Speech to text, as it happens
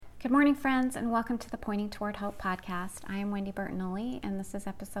Good morning, friends, and welcome to the Pointing Toward Hope podcast. I am Wendy Bertinoli, and this is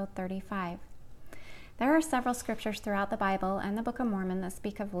episode 35. There are several scriptures throughout the Bible and the Book of Mormon that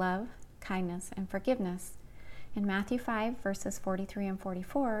speak of love, kindness, and forgiveness. In Matthew 5, verses 43 and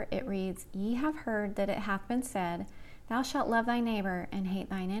 44, it reads, "Ye have heard that it hath been said, Thou shalt love thy neighbor and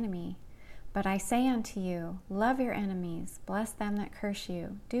hate thine enemy. But I say unto you, love your enemies, bless them that curse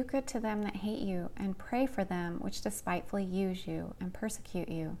you, do good to them that hate you, and pray for them which despitefully use you and persecute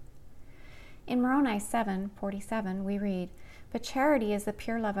you." In Moroni 7:47 we read, "But charity is the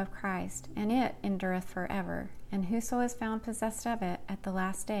pure love of Christ, and it endureth forever. And whoso is found possessed of it at the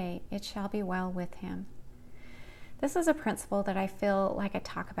last day, it shall be well with him." This is a principle that I feel like I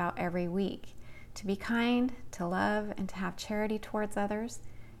talk about every week. To be kind, to love, and to have charity towards others,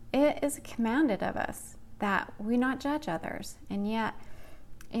 it is commanded of us that we not judge others. And yet,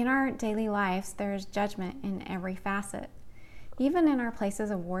 in our daily lives, there is judgment in every facet. Even in our places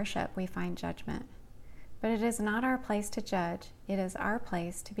of worship, we find judgment. But it is not our place to judge. It is our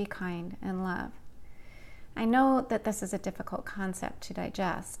place to be kind and love. I know that this is a difficult concept to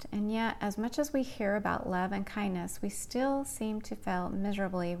digest, and yet, as much as we hear about love and kindness, we still seem to fail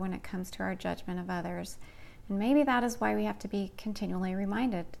miserably when it comes to our judgment of others. And maybe that is why we have to be continually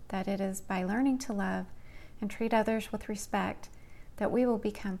reminded that it is by learning to love and treat others with respect that we will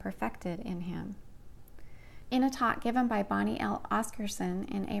become perfected in Him. In a talk given by Bonnie L. Oscarson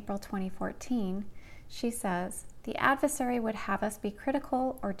in April 2014, she says, "The adversary would have us be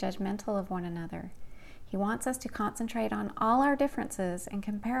critical or judgmental of one another. He wants us to concentrate on all our differences and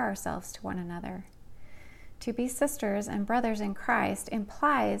compare ourselves to one another. To be sisters and brothers in Christ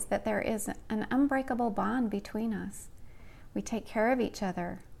implies that there is an unbreakable bond between us. We take care of each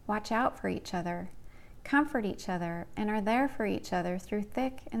other, watch out for each other, comfort each other, and are there for each other through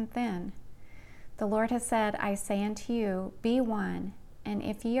thick and thin. The Lord has said, I say unto you, be one, and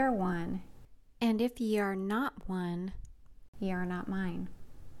if ye are one, and if ye are not one, ye are not mine."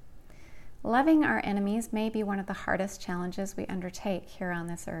 Loving our enemies may be one of the hardest challenges we undertake here on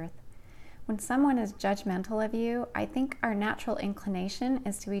this earth. When someone is judgmental of you, I think our natural inclination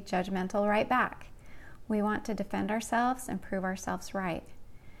is to be judgmental right back. We want to defend ourselves and prove ourselves right.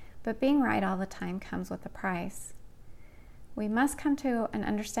 But being right all the time comes with a price. We must come to an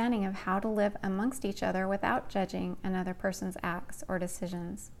understanding of how to live amongst each other without judging another person's acts or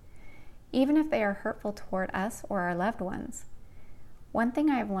decisions, even if they are hurtful toward us or our loved ones. One thing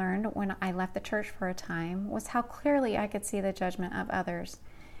I've learned when I left the church for a time was how clearly I could see the judgment of others,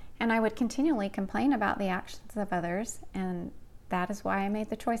 and I would continually complain about the actions of others, and that is why I made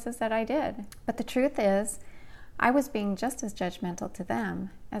the choices that I did. But the truth is, I was being just as judgmental to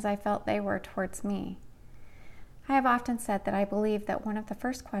them as I felt they were towards me. I have often said that I believe that one of the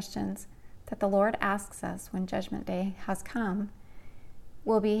first questions that the Lord asks us when Judgment Day has come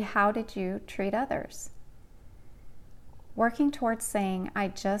will be, how did you treat others? Working towards saying, I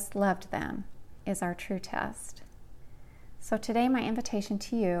just loved them, is our true test. So today my invitation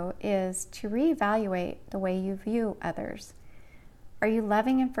to you is to reevaluate the way you view others. Are you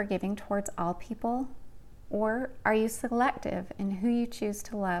loving and forgiving towards all people? Or are you selective in who you choose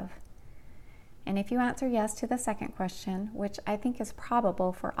to love? And if you answer yes to the second question, which I think is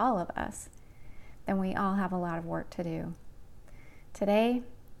probable for all of us, then we all have a lot of work to do. Today,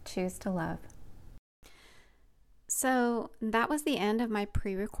 choose to love. So that was the end of my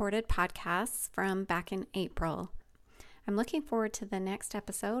pre-recorded podcasts from back in April. I'm looking forward to the next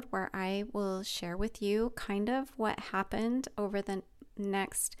episode where I will share with you kind of what happened over the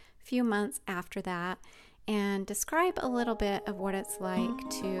next few months after that and describe a little bit of what it's like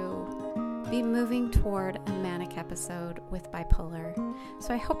to be moving toward a manic episode with bipolar.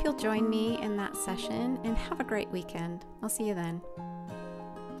 So I hope you'll join me in that session and have a great weekend. I'll see you then.